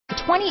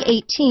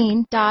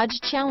2018 Dodge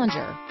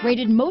Challenger.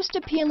 Rated most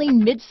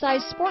appealing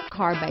midsize sport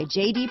car by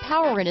J.D.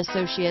 Power and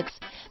Associates,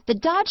 the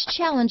Dodge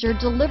Challenger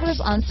delivers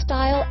on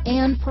style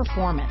and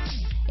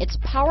performance. It's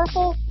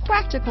powerful,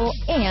 practical,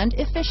 and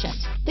efficient.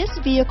 This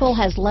vehicle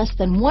has less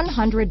than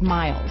 100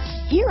 miles.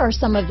 Here are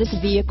some of this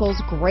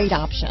vehicle's great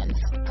options: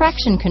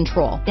 traction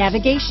control,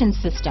 navigation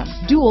system,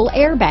 dual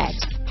airbags,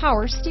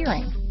 power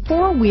steering,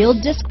 four-wheel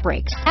disc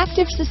brakes,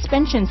 active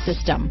suspension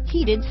system,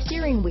 heated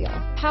steering wheel,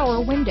 power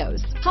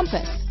windows,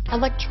 compass,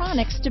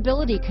 electronic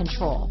stability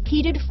control,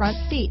 heated front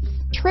seats,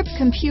 trip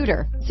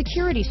computer,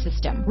 security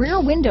system,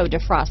 rear window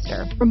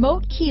defroster,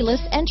 remote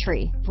keyless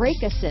entry,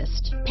 brake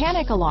assist,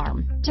 panic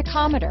alarm,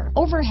 tachometer,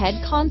 overhead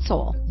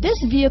console. This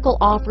vehicle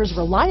offers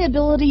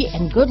reliability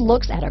and good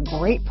looks at a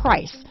great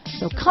price.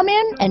 So come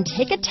in and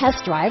take a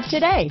test drive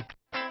today.